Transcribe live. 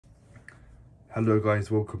Hello guys,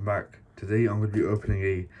 welcome back. Today I'm going to be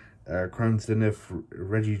opening a Crown Zenith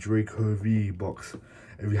Regidrago V box.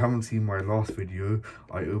 If you haven't seen my last video,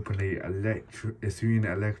 I opened a Syrian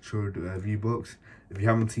Electrode V box. If you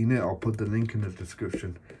haven't seen it, I'll put the link in the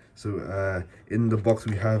description. So in the box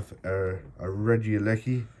we have a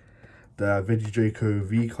Regieleki, the Regidrago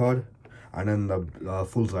V card, and then the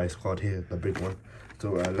full size card here, the big one.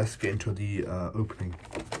 So let's get into the opening.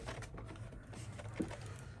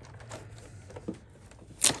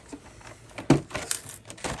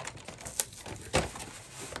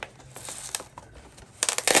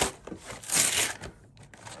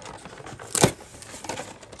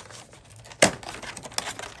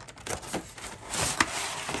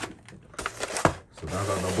 So now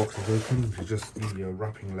that the box is open, it's just the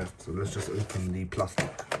wrapping left. So let's just open the plastic.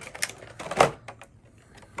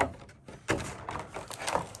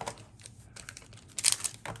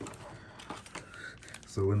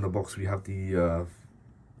 So in the box we have the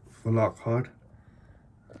full art card.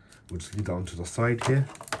 We'll just leave that onto the side here.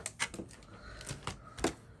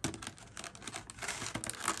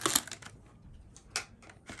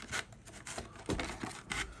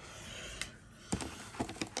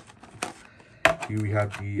 Here we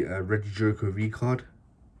have the Regidrago V card,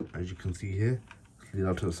 as you can see here. Leave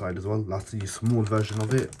that to the side as well. That's the small version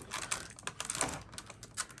of it.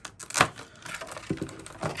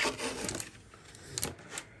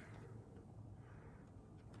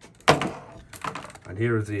 And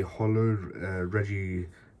here is a hollow Regieleki.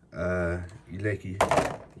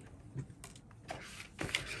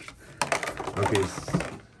 Okay,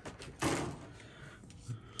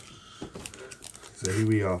 so here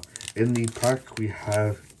we are. In the pack we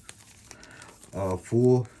have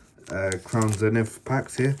 4 Crown Zenith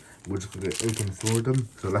packs here. We're just going to open 4 of them.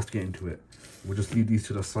 So let's get into it. We'll just leave these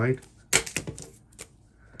to the side.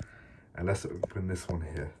 And let's open this one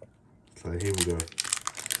here. So here we go.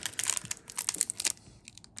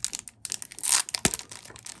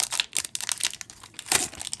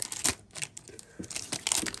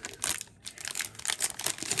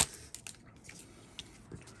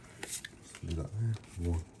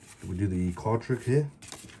 We do the card trick here.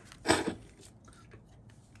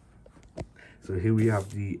 So here we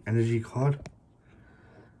have the energy card.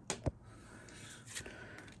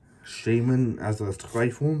 Shaman as a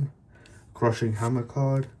Skyform. Crushing Hammer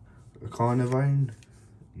card. Carnivine.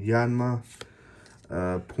 Yanma.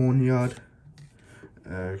 Pawnyard.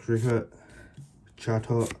 Cricket.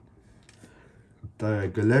 Chatot. The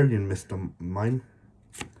Galarian Mr. Mine.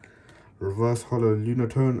 Reverse Hollow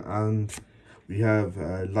Lunatone, and we have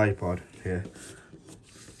Lipod here.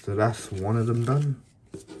 So that's one of them done.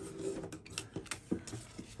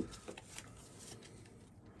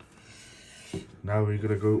 Now we're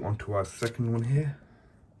gonna go on to our second one here.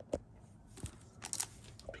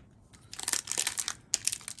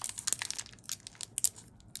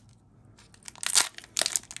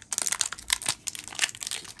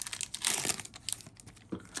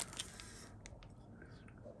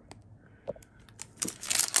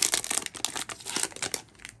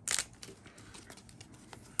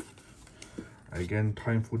 Again,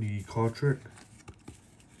 time for the card trick.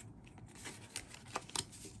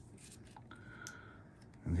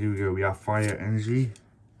 And here we go, we have Fire Energy,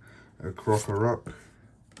 a Rock,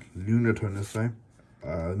 Lunatone this time,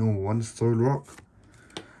 normal one, Soul Rock,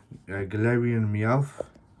 Galarian Meowth,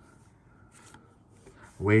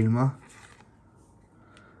 Wailmer,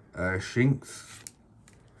 Shinx,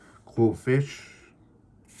 Quartfish,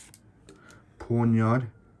 Pawnyard,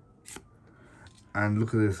 and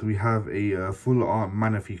look at this, we have a full art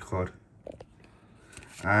Manaphy card.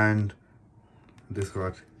 And this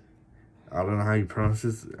card, I don't know how you pronounce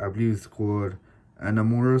this. I believe it's called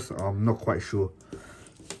Anamoros. I'm not quite sure.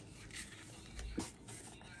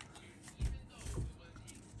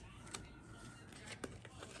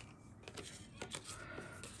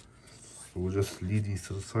 So we'll just leave these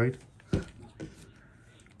to the side.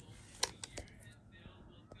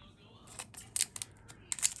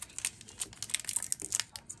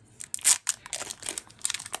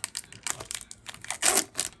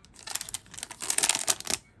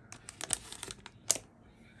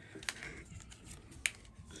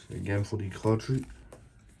 Again for the card trick.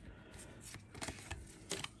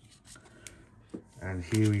 And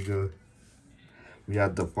here we go. We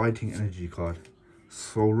have the Fighting Energy card.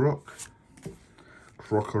 Soul Rock.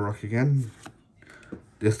 Rock again.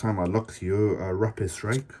 This time a Luxio, Rapid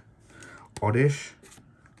Strike. Oddish.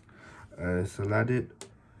 Saladit.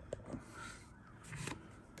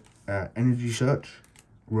 Energy Search.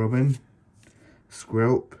 Robin.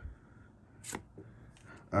 Squelp.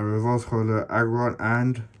 Reverse Hollow Aggron,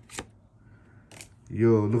 and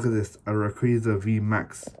Yo, look at this, a Rayquaza V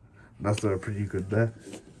Max. That's pretty good there.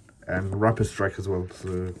 And Rapid Strike as well,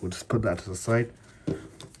 so we'll just put that to the side.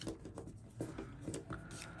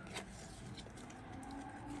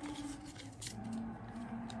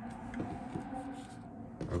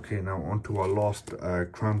 Okay, now on to our last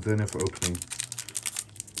Crown Zenith opening.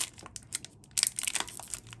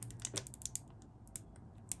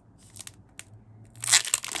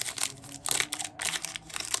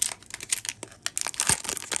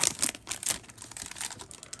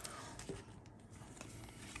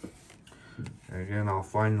 Again, our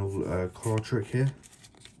final card trick here.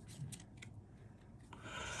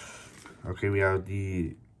 Okay, we have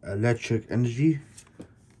the Electric Energy,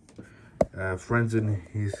 Friends in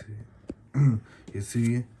His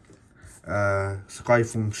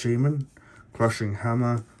Skyform Shaman, Crushing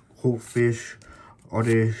Hammer, Hawkfish,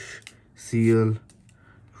 Oddish, Seal,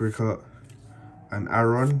 Cricket, and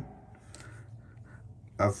Aaron.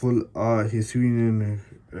 A full Hisuian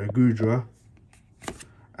Gudra,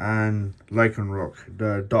 and Lycanroc,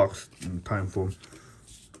 the dark time form,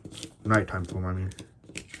 nighttime form, I mean.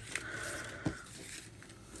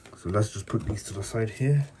 So let's just put these to the side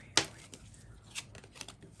here.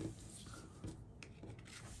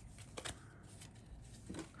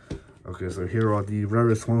 Okay, so here are the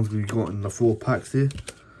rarest ones we got in the 4 packs here.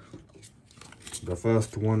 The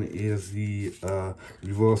first one is the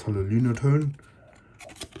Reverse Hollow Lunatone,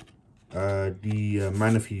 the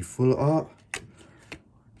Manaphy Full Art,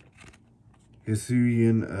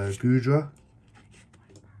 Hisuian Gudra,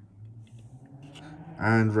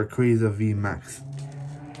 and Rayquaza V Max.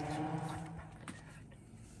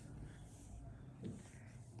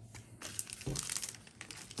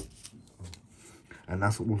 And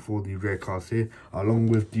that's all for the rare cards here, along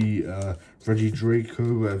with the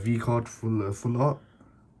Regidrago V card full art.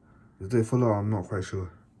 Is it full art? I'm not quite sure.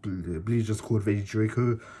 I believe it's just called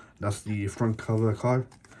Regidrago. That's the front cover card.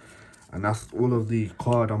 And that's all of the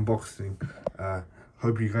card unboxing.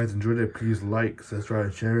 Hope you guys enjoyed it. Please like, subscribe,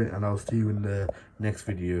 and share it. And I'll see you in the next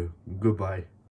video. Goodbye.